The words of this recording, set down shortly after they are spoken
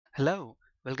Hello,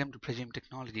 welcome to Presume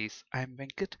Technologies. I am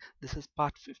Venkat. This is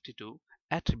part 52,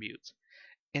 Attributes.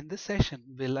 In this session,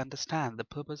 we'll understand the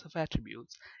purpose of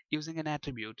attributes, using an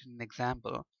attribute in an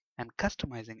example, and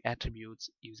customizing attributes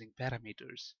using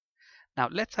parameters. Now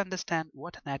let's understand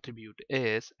what an attribute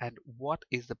is and what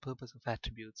is the purpose of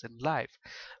attributes in life.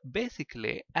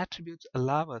 Basically, attributes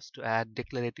allow us to add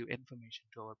declarative information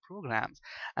to our programs,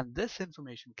 and this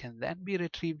information can then be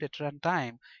retrieved at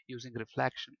runtime using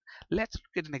reflection. Let's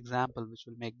look at an example which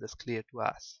will make this clear to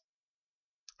us.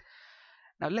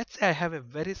 Now let's say I have a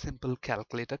very simple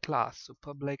calculator class, so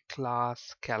public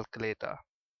class calculator.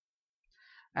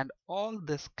 And all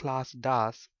this class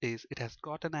does is it has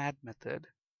got an add method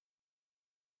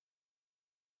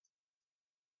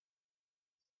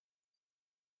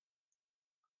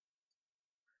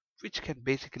which can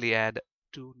basically add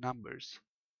two numbers.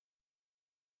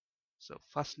 So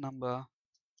first number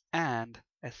and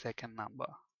a second number.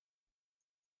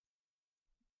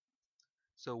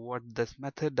 So what this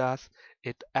method does,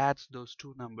 it adds those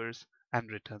two numbers and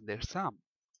return their sum.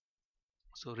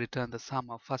 So return the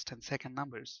sum of first and second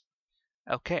numbers.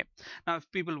 Okay, now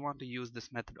if people want to use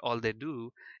this method, all they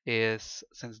do is,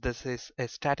 since this is a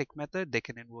static method, they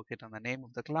can invoke it on the name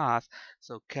of the class.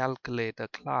 So calculator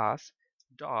class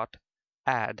dot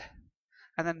add,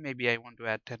 and then maybe I want to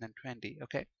add 10 and 20.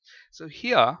 Okay, so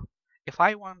here if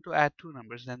I want to add two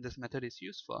numbers, then this method is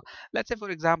useful. Let's say, for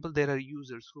example, there are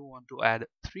users who want to add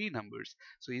three numbers.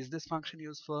 So is this function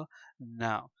useful?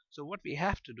 No. So what we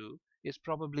have to do is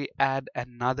probably add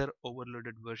another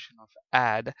overloaded version of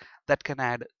add that can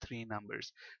add three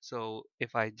numbers. So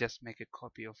if I just make a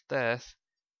copy of this,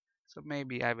 so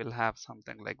maybe I will have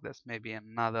something like this, maybe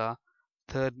another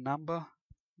third number,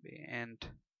 int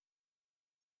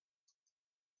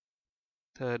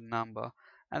third number,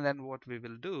 and then what we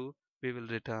will do, we will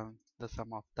return the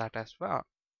sum of that as well.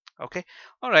 Okay,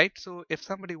 all right, so if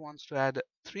somebody wants to add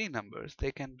three numbers,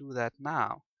 they can do that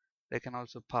now. They can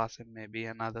also pass in maybe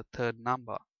another third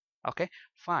number. Okay,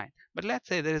 fine, but let's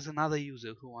say there is another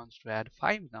user who wants to add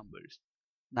five numbers.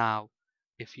 Now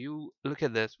if you look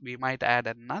at this, we might add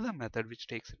another method which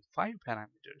takes in 5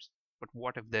 parameters. But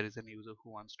what if there is a user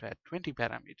who wants to add 20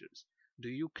 parameters? Do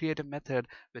you create a method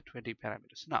with 20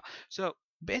 parameters? No. So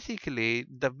basically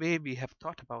the way we have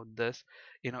thought about this,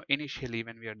 initially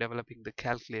when we are developing the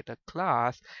calculator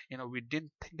class, we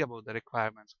didn't think about the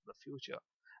requirements of the future,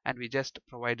 and we just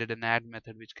provided an add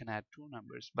method which can add two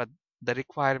numbers. But the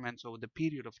requirements over the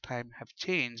period of time have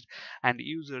changed, and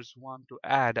users want to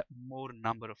add more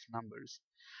number of numbers.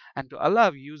 And to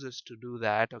allow users to do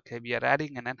that, okay, we are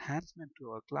adding an enhancement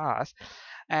to our class.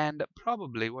 And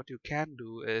probably what you can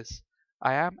do is,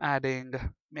 I am adding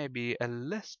maybe a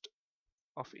list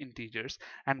of integers.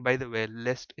 And by the way,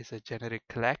 list is a generic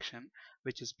collection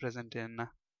which is present in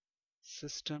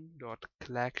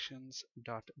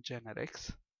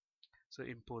system.collections.generics. So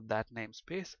import that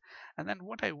namespace, and then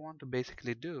what I want to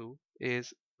basically do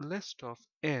is list of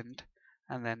int,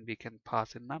 and then we can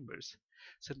pass in numbers.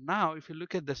 So now if you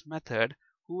look at this method,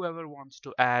 whoever wants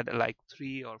to add like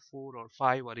 3 or 4 or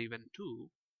 5 or even 2,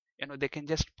 they can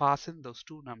just pass in those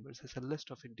two numbers as a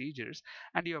list of integers,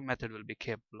 and your method will be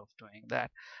capable of doing that.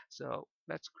 So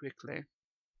let's quickly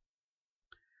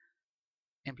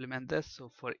implement this. So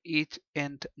for each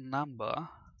int number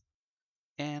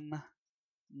in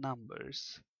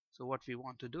numbers, so what we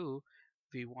want to do,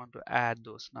 we want to add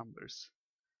those numbers,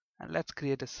 and let's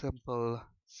create a simple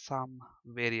sum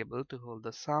variable to hold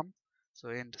the sum. So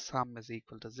int sum is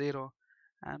equal to 0,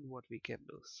 and what we can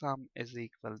do, sum is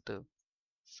equal to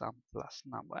sum plus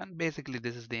number, and basically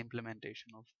this is the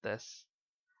implementation of this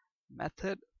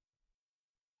method.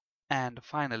 And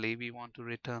finally we want to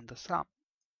return the sum.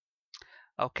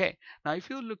 Okay, now if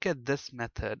you look at this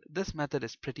method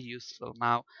is pretty useful.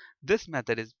 Now this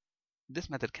method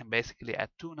can basically add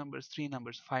two numbers, three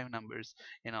numbers, five numbers,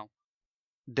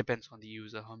 depends on the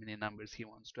user how many numbers he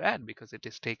wants to add, because it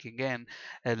is taking in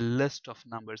a list of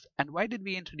numbers. And why did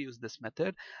we introduce this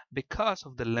method? Because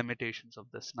of the limitations of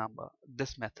this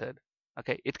method.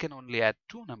 Okay, it can only add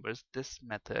two numbers, this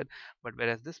method, but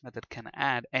whereas this method can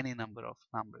add any number of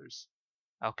numbers.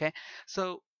 Okay,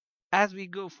 so as we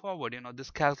go forward,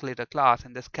 this calculator class,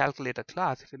 if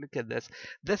you look at this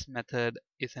method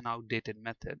is an outdated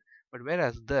method, but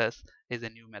whereas this is a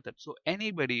new method. So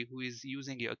anybody who is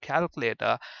using your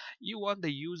calculator, you want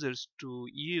the users to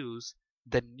use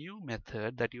the new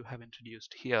method that you have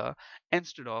introduced here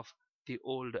instead of the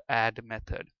old add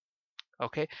method.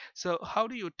 Okay, so how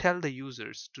do you tell the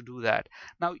users to do that?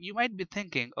 Now you might be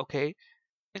thinking, okay,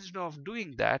 instead of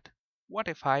doing that, what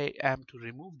if I am to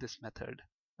remove this method?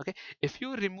 Okay, if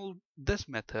you remove this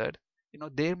method,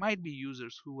 There might be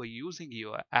users who were using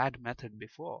your add method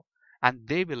before, and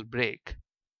they will break.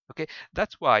 Okay,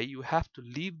 that's why you have to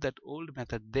leave that old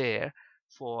method there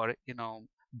for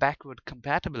backward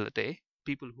compatibility.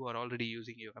 People who are already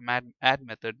using your add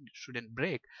method shouldn't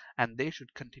break, and they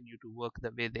should continue to work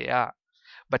the way they are.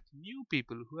 But new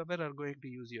people, whoever are going to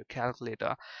use your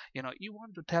calculator, you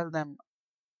want to tell them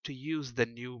to use the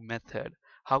new method.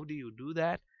 How do you do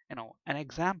that? An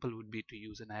example would be to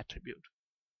use an attribute.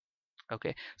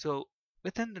 Okay, so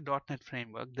within the .NET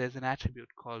framework, there's an attribute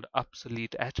called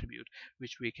obsolete attribute,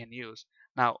 which we can use.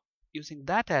 Now, using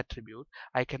that attribute,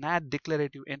 I can add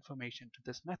declarative information to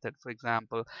this method. For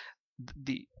example,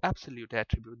 the absolute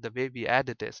attribute, the way we add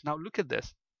it is. Now look at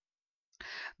this.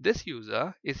 This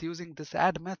user is using this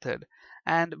add method,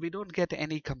 and we don't get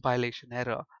any compilation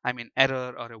error. I mean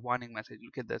error or a warning message.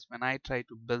 Look at this. When I try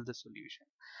to build the solution,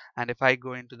 and if I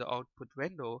go into the output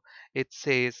window, it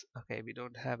says, okay, we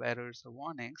don't have errors or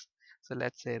warnings. So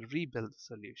let's say rebuild the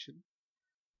solution.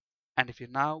 And if you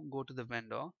now go to the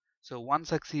window, so 1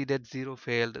 succeeded, 0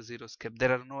 failed, 0 skipped.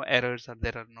 There are no errors or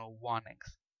there are no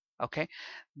warnings. Okay.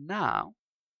 Now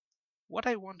what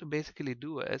I want to basically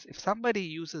do is, if somebody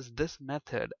uses this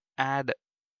method add,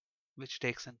 which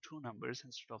takes in two numbers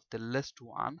instead of the list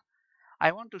one,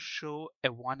 I want to show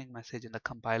a warning message in the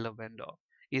compiler window.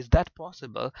 Is that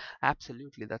possible?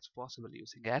 Absolutely, that's possible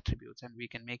using attributes, and we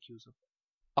can make use of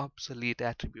obsolete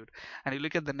attribute. And you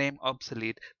look at the name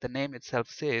obsolete, the name itself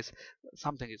says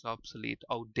something is obsolete,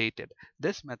 outdated.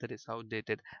 This method is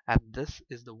outdated, and this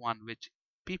is the one which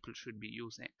people should be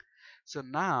using. So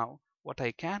now what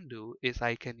I can do is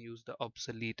I can use the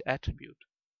obsolete attribute.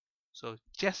 So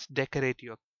just decorate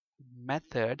your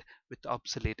method with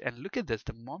obsolete, and look at this.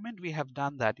 The moment we have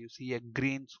done that, you see a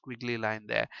green squiggly line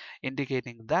there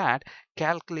indicating that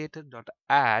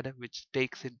calculator.add, which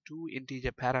takes in two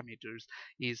integer parameters,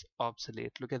 is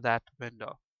obsolete. Look at that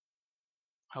window.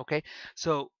 Okay,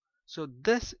 so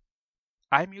this,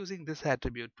 I'm using this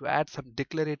attribute to add some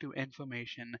declarative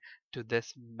information to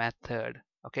this method.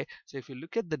 Okay, so if you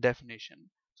look at the definition,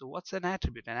 so what's an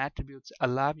attribute? An attribute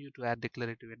allow you to add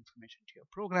declarative information to your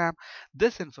program.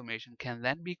 This information can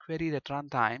then be queried at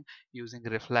runtime using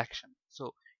reflection.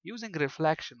 So using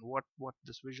reflection, what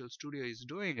this Visual Studio is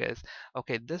doing is,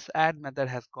 okay, this add method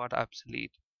has got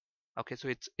obsolete. Okay, so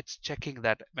it's checking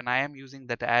that when I am using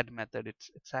that add method,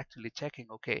 it's actually checking,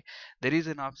 okay, there is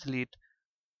an obsolete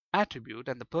attribute,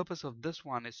 and the purpose of this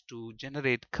one is to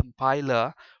generate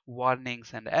compiler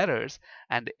warnings and errors,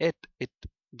 and it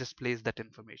displays that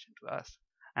information to us.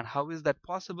 And how is that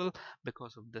possible?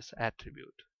 Because of this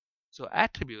attribute. So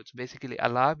attributes basically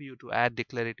allow you to add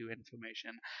declarative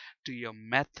information to your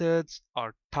methods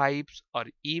or types, or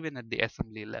even at the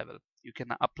assembly level. You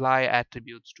can apply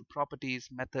attributes to properties,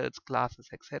 methods, classes,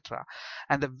 etc.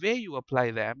 And the way you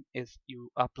apply them is you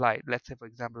apply, let's say for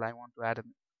example, I want to add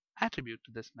an attribute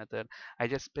to this method. I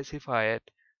just specify it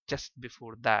just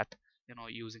before that,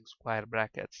 using square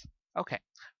brackets. Okay,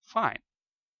 fine.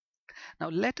 Now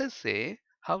let us say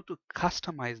how to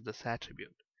customize this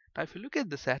attribute. Now if you look at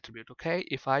this attribute, okay,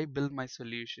 if I build my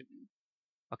solution,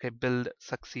 okay, build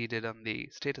succeeded on the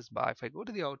status bar, if I go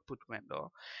to the output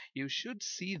window, you should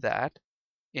see that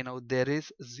there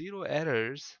is 0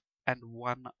 errors and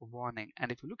 1 warning.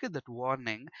 And if you look at that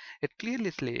warning, it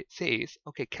clearly says,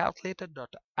 okay,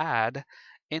 calculator.add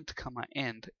int comma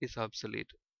int is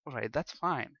obsolete. All right, that's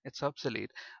fine, it's obsolete.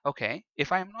 Okay,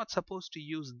 if I'm not supposed to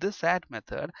use this add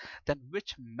method, then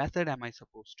which method am I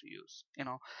supposed to use?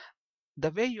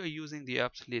 The way you're using the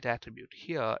obsolete attribute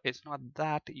here is not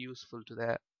that useful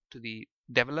to the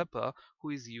developer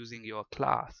who is using your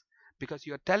class, because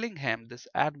you're telling him this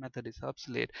add method is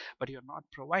obsolete, but you're not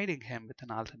providing him with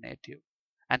an alternative.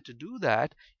 And to do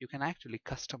that, you can actually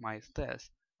customize this.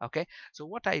 Okay, so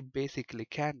what I basically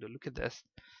can do, look at this.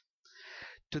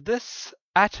 To this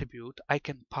attribute, I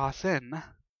can pass in,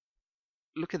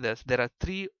 look at this, there are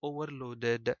 3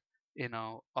 overloaded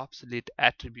obsolete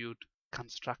attribute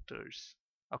constructors.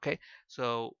 Okay,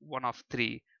 so one of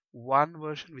 3, one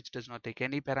version which does not take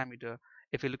any parameter.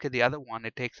 If you look at the other one,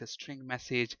 it takes a string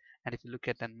message, and if you look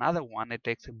at another one, it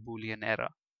takes a boolean error.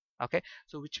 Okay,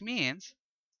 so which means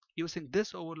using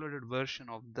this overloaded version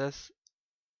of this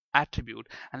attribute,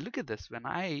 and look at this, when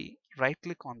I right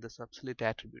click on this obsolete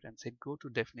attribute and say go to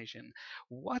definition,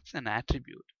 what's an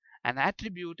attribute? An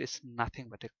attribute is nothing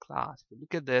but a class.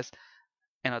 Look at this,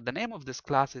 the name of this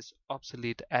class is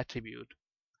obsolete attribute,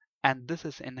 and this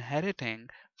is inheriting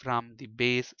from the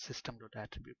base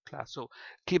system.attribute class. So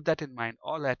keep that in mind,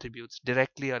 all attributes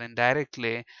directly or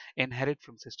indirectly inherit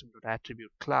from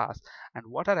system.attribute class. And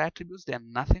what are attributes? They are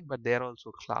nothing but they are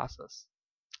also classes.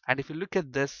 And if you look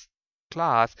at this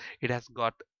class, it has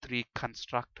got 3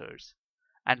 constructors.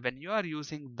 And when you are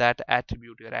using that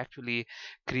attribute, you're actually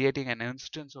creating an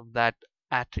instance of that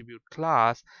attribute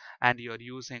class, and you're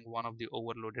using one of the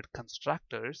overloaded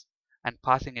constructors and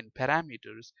passing in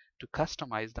parameters to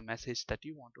customize the message that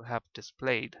you want to have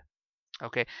displayed.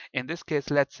 Okay, in this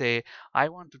case, let's say I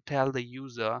want to tell the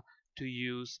user to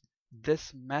use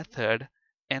this method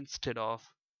instead of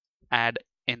add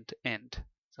int.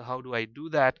 So how do I do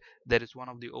that? There is one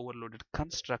of the overloaded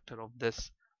constructor of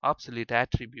this obsolete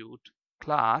attribute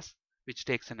class which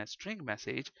takes in a string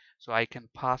message, so I can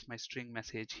pass my string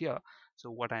message here.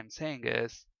 So what I'm saying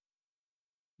is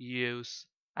use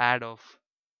add of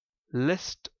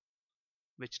list,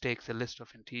 which takes a list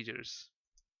of integers.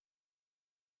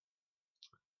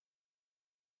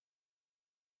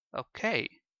 Okay,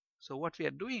 so what we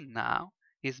are doing now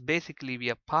is basically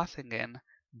we are passing in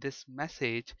this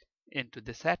message into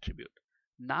this attribute.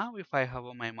 Now if I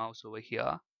hover my mouse over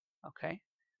here, okay,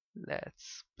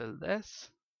 let's build this.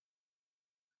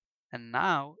 And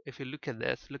now if you look at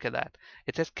this, look at that.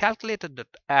 It says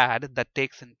calculator.add that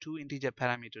takes in 2 integer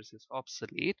parameters is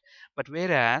obsolete, but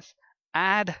whereas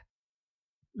add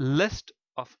list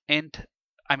of int,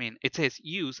 it says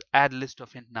use add list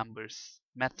of int numbers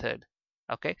method.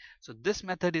 Okay, so this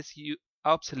method is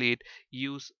obsolete,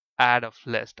 use add of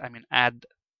list, add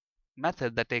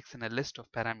method that takes in a list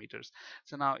of parameters.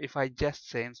 So now if I just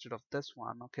say instead of this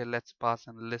one, okay, let's pass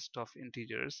in a list of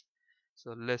integers.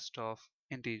 So list of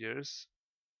integers,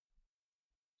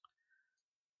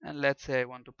 and let's say I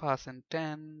want to pass in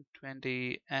 10,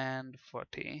 20 and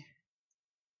 40,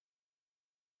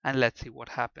 and let's see what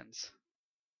happens.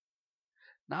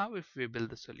 Now if we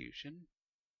build the solution,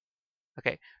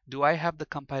 okay, do I have the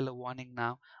compiler warning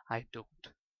now? I don't.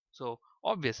 So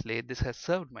obviously this has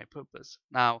served my purpose.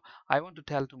 Now I want to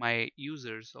tell to my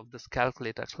users of this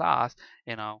calculator class,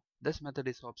 this method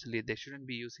is obsolete, they shouldn't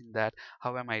be using that.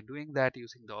 How am I doing that?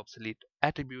 Using the obsolete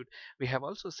attribute. We have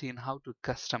also seen how to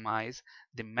customize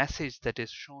the message that is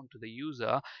shown to the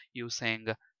user using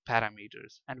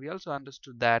parameters, and we also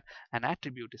understood that an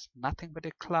attribute is nothing but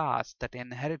a class that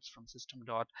inherits from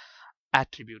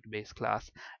system.attribute based class.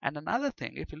 And another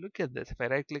thing, if you look at this, if I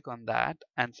right click on that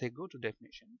and say go to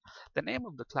definition, the name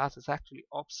of the class is actually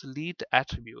obsolete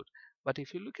attribute, but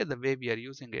if you look at the way we are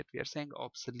using it, we are saying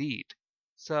obsolete.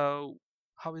 So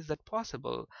how is that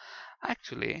possible?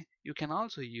 Actually, you can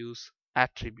also use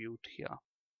attribute here.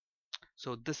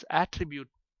 So this attribute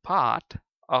part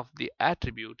of the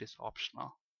attribute is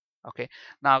optional. Okay,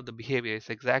 now the behavior is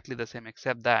exactly the same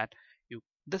except that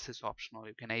this is optional,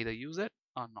 you can either use it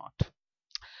or not.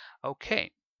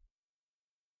 Okay,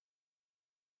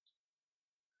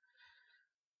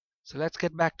 so let's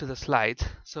get back to the slides.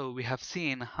 So we have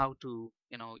seen how to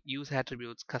use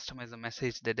attributes, customize a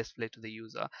message they display to the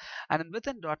user. And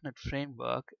within .NET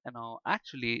Framework,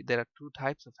 actually there are 2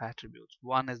 types of attributes.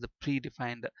 One is the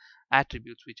predefined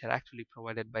attributes, which are actually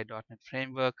provided by .NET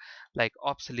Framework, like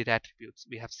obsolete attributes.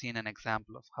 We have seen an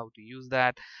example of how to use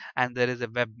that. And there is a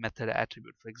web method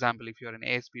attribute. For example, if you're an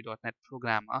ASP.NET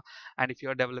programmer and if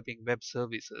you're developing web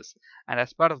services, and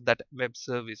as part of that web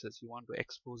services you want to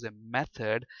expose a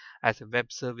method as a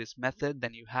web service method,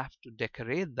 then you have to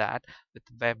decorate that with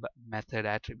web method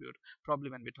attribute. Probably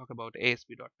when we talk about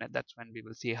ASP.NET, that's when we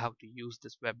will see how to use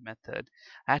this web method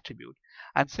attribute.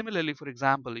 And similarly, for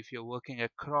example, if you're working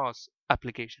across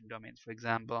application domains, for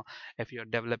example, if you're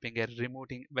developing a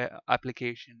remoting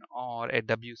application or a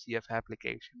WCF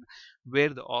application where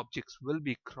the objects will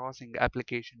be crossing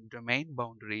application domain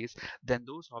boundaries, then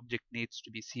those object needs to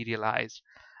be serialized.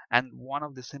 And one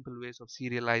of the simple ways of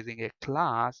serializing a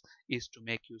class is to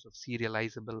make use of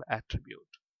serializable attribute.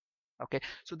 Okay,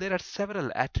 so there are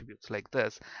several attributes like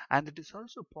this, and it is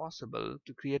also possible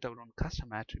to create our own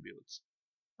custom attributes.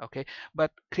 Okay,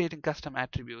 but creating custom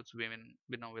attributes,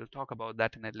 we'll talk about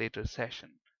that in a later session.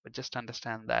 But just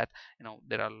understand that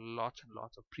there are lots and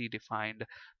lots of predefined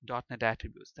 .NET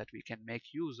attributes that we can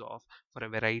make use of for a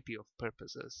variety of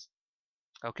purposes.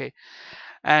 Okay,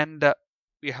 and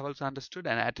we have also understood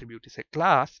an attribute is a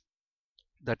class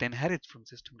that inherits from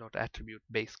system.attribute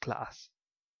base class.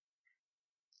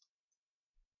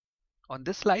 On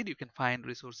this slide, you can find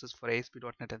resources for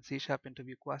ASP.NET and C#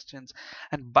 interview questions.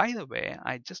 And by the way,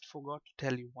 I just forgot to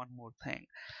tell you one more thing.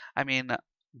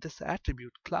 This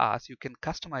attribute class, you can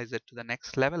customize it to the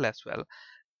next level as well.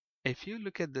 If you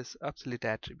look at this obsolete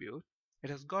attribute, it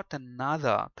has got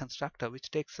another constructor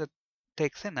which takes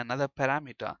in another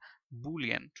parameter,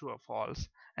 boolean, true or false,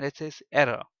 and it says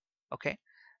error. Okay,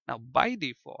 now by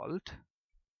default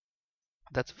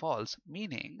that's false,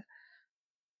 meaning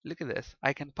look at this,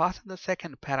 I can pass in the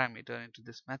second parameter into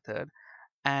this method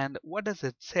And what does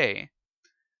it say?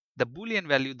 The Boolean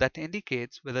value that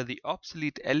indicates whether the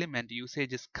obsolete element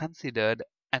usage is considered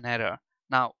an error.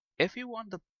 Now, if you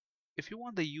want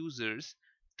the users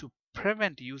to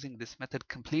prevent using this method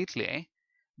completely,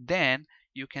 then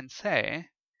you can say,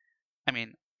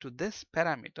 to this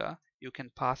parameter, you can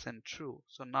pass in true.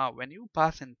 So now when you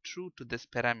pass in true to this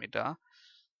parameter,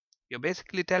 you're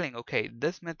basically telling, okay,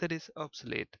 this method is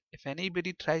obsolete. If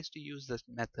anybody tries to use this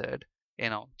method,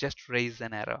 just raise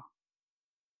an error.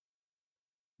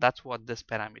 That's what this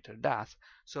parameter does.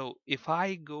 So if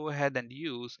I go ahead and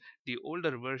use the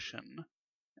older version,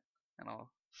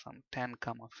 some 10,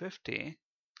 50,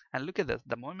 and look at this,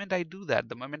 the moment I do that,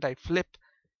 the moment I flip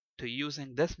to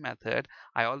using this method,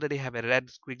 I already have a red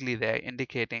squiggly there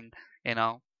indicating,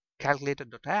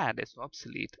 calculator.add is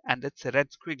obsolete, and it's a red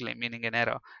squiggly meaning an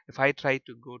error. If I try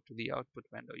to go to the output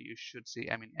window, you should see,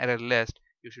 error list,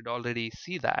 you should already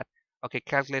see that. Okay,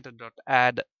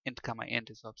 calculator.add int comma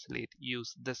int is obsolete.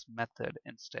 Use this method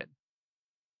instead.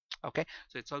 Okay,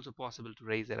 so it's also possible to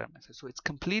raise error message. So it's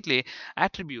completely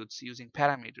attributes using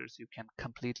parameters. You can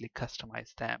completely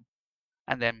customize them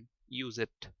and then use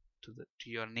it to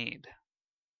your need.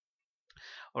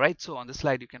 Alright, so on this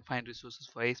slide you can find resources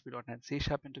for ASP.NET C#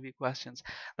 interview questions.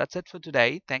 That's it for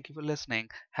today. Thank you for listening.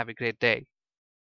 Have a great day.